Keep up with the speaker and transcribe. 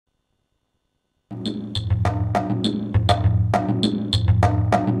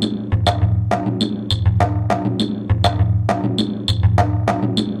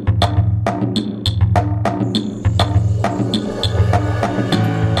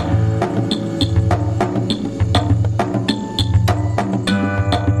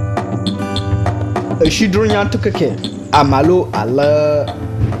shidrunya tukake amalo ala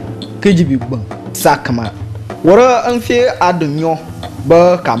kejibi bang sakama wara anfe adunyo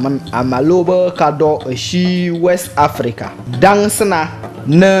ba kaman amalo ba kado shi West Africa dan sana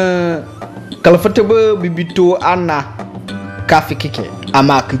na kalfata ba bibito ana kafi kike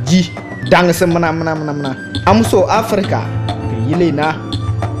ama kaji dan sana mana amso Africa yile na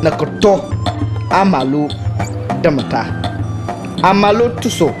koto amalo damata amalo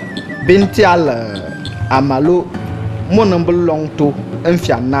tuso binti ala amalo monambul longto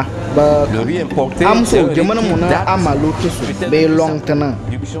enfiana ba amso jamana mona amalo tuso be longtana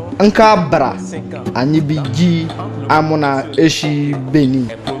anka bra anyi biji amona eshi beni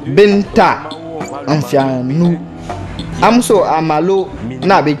benta enfianu amso amalo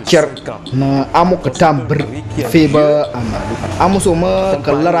na be ker na amukatam br feba amalo amso ma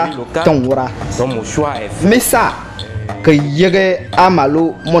kallara tanwura mesa ka yege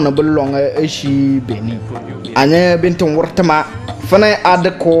amalo mona bulonga eshi beni anya bintin wurtama fana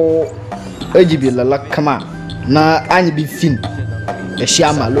adako ejibi lalakama na anyi bi fin eshi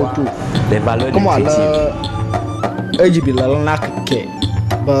amalo to como ala ejibi lalakake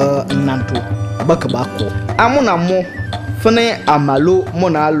ba nanto baka bako amuna mo fana amalo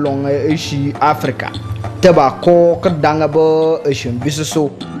mona longa eshi Africa tabako kadanga ba eshi bisoso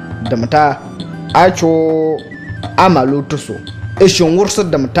damata acho amalo tuso eshon wursa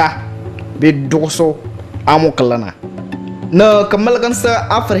damta be doso amukalana na kamalgansa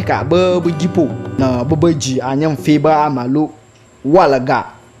Africa ba bugipo na babaji anyam feba amalo walaga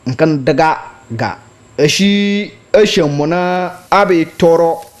nkan daga ga eshon mona abe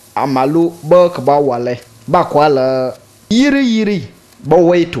toro amalo ba kaba wale ba kwala yiri ba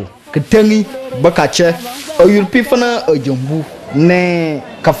waito katangi ba kache ayurpi fana ajambu ne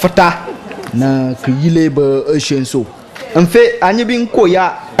kafata na kuyile ba shenso enfe anyibin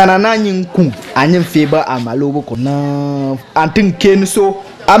koya kanana nyin kun anyim fe ba amalo ko na antin kenso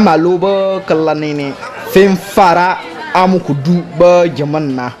amalo ba kallanene fen fara amuku du ba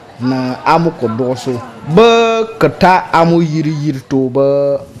jamanna na amuku doso ba kata amu yiri to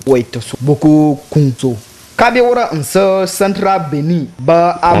ba waito so boko kunso kabe wora nsa central Benin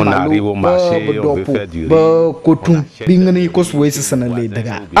ba amalo ba dopo ba kotum bingani ko suwesi sanale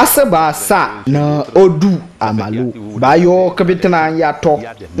daga asaba sa na odu amalo ba yo kabitana ya to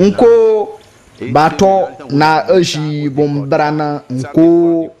nko ba to na ashi bombrana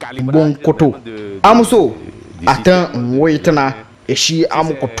nko bon koto amso atan waitana eshi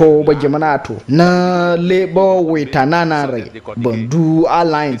amukoto ba jamana to na lebo wetana na re bandu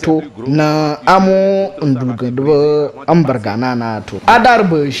align to na amu ndulga do ambargana na to adar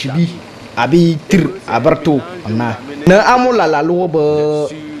ba shibi abi tir abarto na amu lalalo ba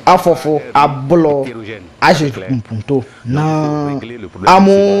afofo ablo aje punto na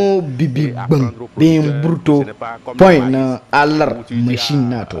amu bibi bang bim bruto point na alar machine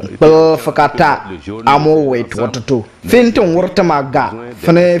na to ba fakata amu wait watato finton wurta maga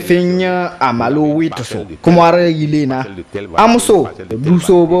fane finya amalo wito so kumara yilena amso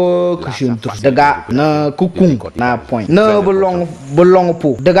duso bo kushin daga na kukung na point na bolong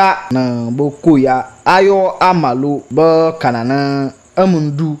po daga na bokuya ayo amalo ba kanana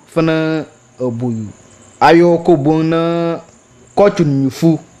amundu fana abuyu ayo ko bona ko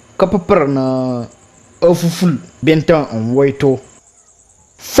tunyufu kapapar na afuful bentan waito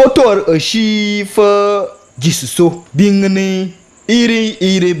foto shi fa jisuso bingani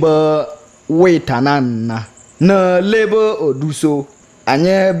iri ba waitana na leba oduso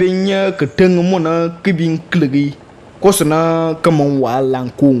anya binya keteng mona kibin kligi kosna kaman walan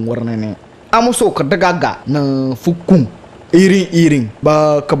ku warnane amuso kadagaga na fukun irin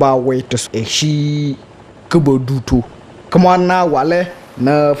ba kaba waito shi kaba duto kama na wale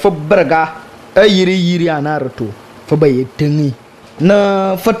na fabraga yiri anarato fa baye tengi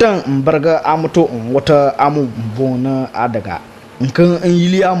na fatan mbarga amuto wata amu bona adaga nkan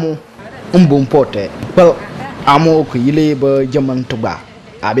yili amu mbon pote ba amu ko yile ba jaman tuba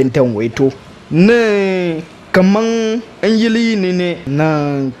abin tan waito ne kaman yili ne na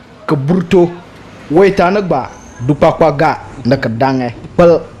kaburto waita na ba dupa kwa ga na kadange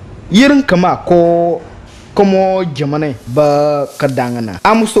pal yirin kama ko komo jamane ba kadangana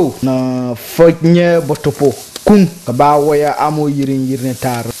amuso na fanya botopo kun kaba waya amo yirin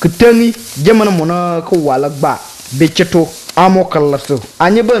tar kutangi jamana mona ko walagba becheto amo kallaso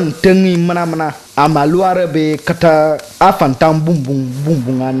anyeban tangi mana amaluara be kata afantam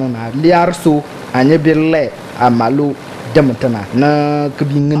bumbung anana liarso anyebele amalu damtana na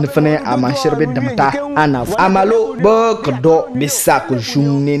kabingin fane ama shirbe damta ana amalo ba kdo bisa ko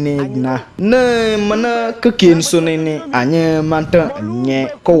shungne na mana kaken so ne anya manta nye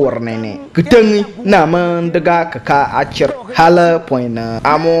ko warne kutangi na man daga kaka achir hala point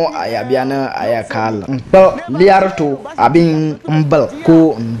amo ayabiana ayakal ba liarto abin mbal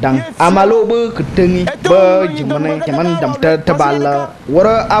ko ndang amalo ba kutangi ba jimane jaman damta tabala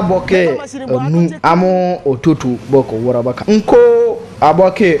wara aboke nu amo otutu boko wara baka nko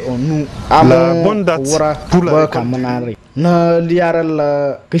aboke onu amo wara baka manare na liara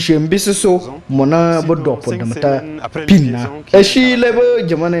la kishembiso mona bodo podamata pinna eshi lebe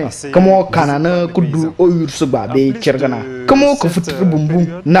jamane kamo kanana kudu oyursu ba be cergana kamo ko futur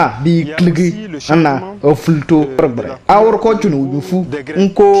bumbum na bi kligi ana ofulto berbre awor ko tunu yufu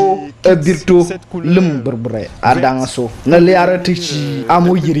nko birto lum berbre adanga so na liara tichi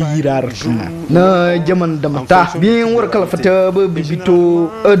amo yiri yirar tuna na jaman damata bi wor kala fata be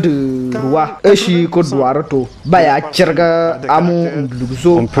bibito ede ruwa eshi ko duarato baya cerga amu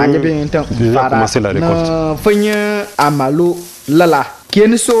nduluso anya be tan fara na fanya amalo lala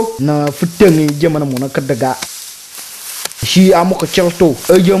kenso na futengi jamana mona kadaga shi amu ko celto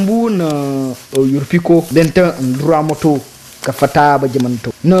ejambu na yurpiko benta nduramoto ka fata ba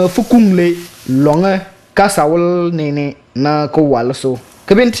jamanto na fukungle longa kasawul nene na ko walso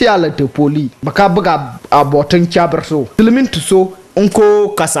kabenti ala te poli baka baga abotan chaberso tilmintu so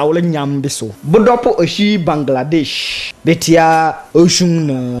unko kasawul nyam biso bodopo oshi Bangladesh betia oshun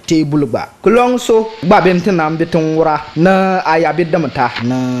na table ba kulong so ba benten nam beton wura na ayabe damata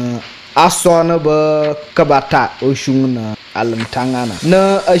na asona ba kabata oshun na alamtangana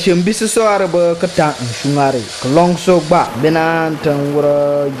na ashim biso so araba kata shungare kulong so ba benan tan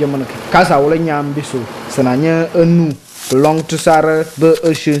wura jaman kasawul nyam biso sananya anu long to sar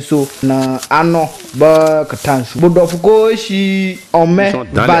be so na ano ba katansu bodof ko shi ome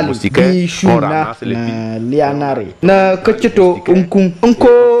bali bi shuna na lianare na kacheto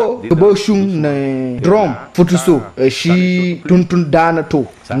unko bo shun na drum futuso shi tuntun dana to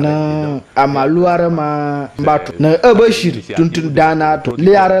na amaluara ma batu na abashir tuntun dana to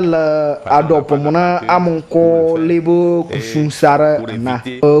liara la adopo mona amonko lebo kushun sara na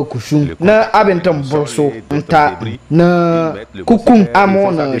kushun na abentam borso nta na kukum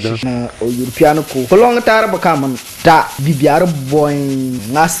amona na European ko kolong tar bakaman ta bibiar boy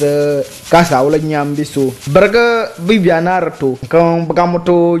ngasa kasa wala nyambi so berga bibianar to kan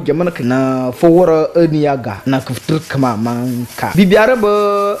bakamoto jaman na fowora eniaga na kuftur kama manka bibiar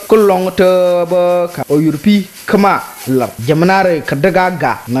ba kolong ta ba ka Europe kama la jamanare kadaga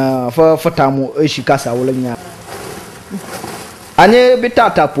ga na fatamu shi kasa wala nya anye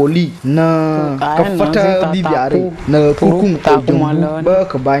bitata poli na kafata bibiare na kukun ojumbu ba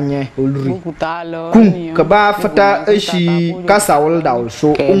kabanye oluri kun kaba fata eshi kasawol dawl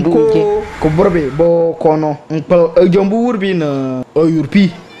so unko ko borbe bo kono unpal ojumbu wurbi na oyurpi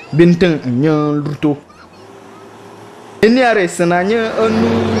binten nyan luto eniare sananya anu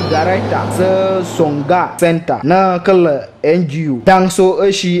director sa songa center na kala NGO dangso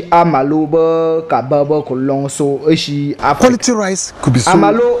eshi amalo ba kababa kolong so eshi quality rice could be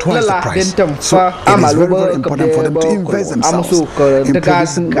sold twice the price. So it is very, very important for them to invest themselves in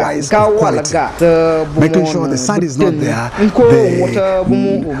producing rice of quality, making sure the sand is not there,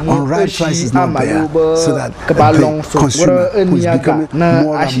 the unripe rice is not there, so that the consumer who is becoming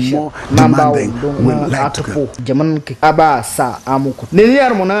more and more demanding will like to go. Aba sa amuko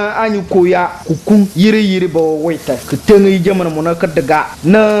neniar mona anyu koya kukun yiri bo waita kutengi jamana mona kadaga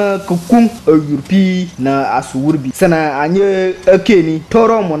na kukun yurpi na asuwurbi sana anye akeni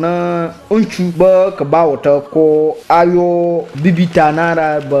toro mona unchu ba kabawata ko ayo bibita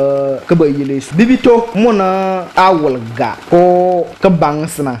nara ba kabayile bibito mona awalga ko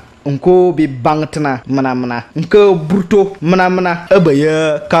kabangsna unko bi bangtna mana unko burto mana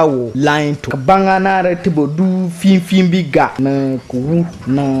abaya kawo line to banga na tibo du fin biga na ku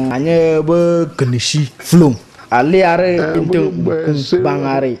na anya ba kanishi flom aliare into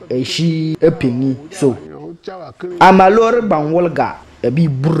bangare shi epini so amalor banwolga bi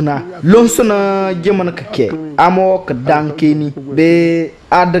burna lonsona jeman kake amo kadankeni be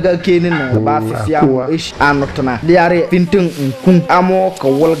adaga keni na ba fifia ish anotna liare fintin nkun amo ka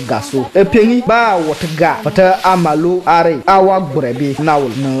wol gaso epengi ba wotga fata amalo are awa gbrebe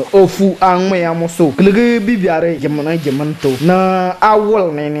nawol na ofu anme amoso klege bibiare jeman to na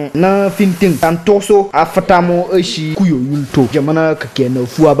awol nene na fintin tantoso afatamo ishi kuyo yulto jamana kake na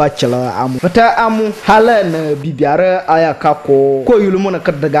fu aba chala amo fata amo hala na bibiare aya kako ko yulumona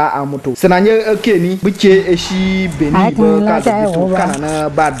kadaga amoto sananye keni biche eshi beni ba ka bitu kana na na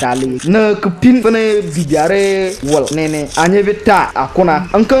ba dali na kupin fane bibiare wal nene anye bita akuna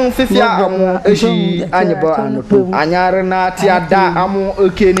ankan fefia amu eshi anye ba anoto anyare na tiada amu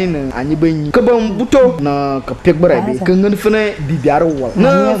ekeni ne anye banyi kabam buto na kapekbara be kangan fane bibiare wal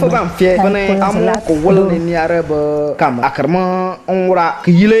na fa ban fie fane amu ko wal ne niare ba kam akarma onwura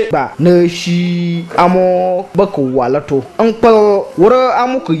kiyile ba na shi amu ba ko walato an pal wora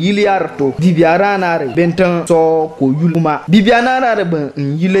amu ko yili arto bibiara na re bentan so ko yuluma bibiana na re ban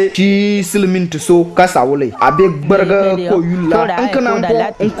yile shi silmin to so kasawule abe gbarga ko yulla an kana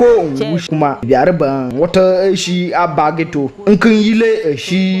ko wush kuma bibiara ban wata shi abageto an kan yile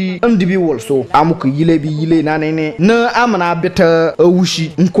shi an dibi wolso amu ko yile bi yile na ne na amana beta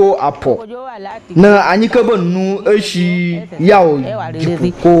wushi nko apo na anyika bannu shi yawo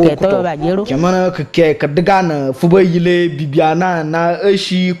ko jamana ke kadiga na fuba yile bibiana na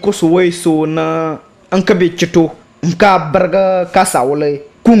shi kusuwai so na an kabe cito nka barga kasawule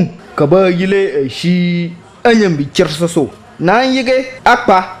kun kaba yile shi anyam bi kirsaso na yige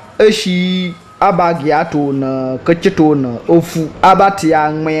akpa shi abagiato na kacito na ofu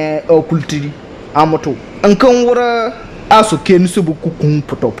abatia ngme okultiri amoto ankan wura aso ken subu kukun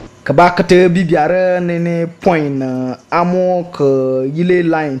potop kaba kate bibiara nene point na amo ka yile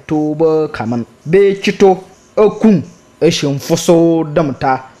line to ba kaman be chito okun eshin foso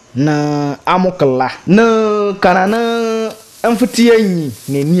damta na amo kala na kanana amfitiyanyi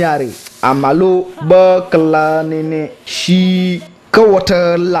ne niare amalo ba kala nene shi ka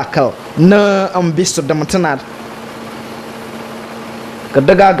wata lakal na ambisto damtana ka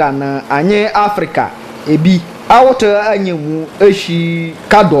daga ga na anye Africa ebi awata anye mu eshi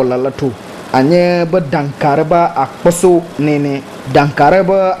ka dola lato anye ba dankare ba akposo nene dankare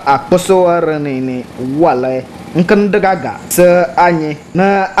ba akposo ar nene wala nkan daga ga sa anye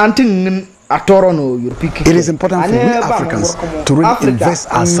na antin atoro no European. It is important for we Africans to really invest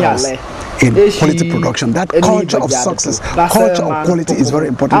ourselves in quality production. That culture of success, culture of quality is very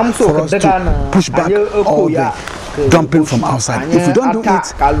important for us to push back all the dumping from outside. If we don't do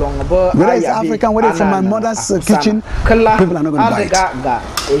it, whether it's African, whether it's from my mother's kitchen, people are not going to buy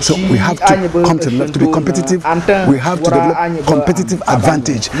it. So we have to come to the left to be competitive. We have to develop competitive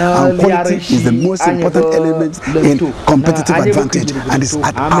advantage. And quality is the most important element in competitive advantage. And it's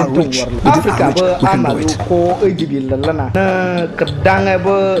at our reach. Within our reach, we can do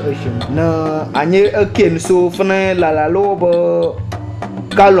it.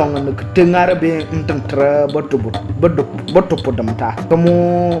 Kalong na ketengare be ntantra boto podamta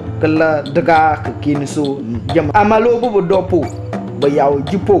kamu kala daga kinsu jam amalo bo dopo ba yaw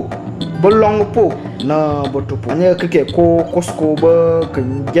jipo bolong po na boto po anya keke ko kosko ba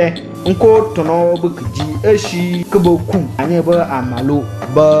kanje nko tono ba kiji eshi kubo kun anya ba amalo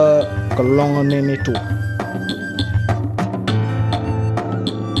ba kalong ne to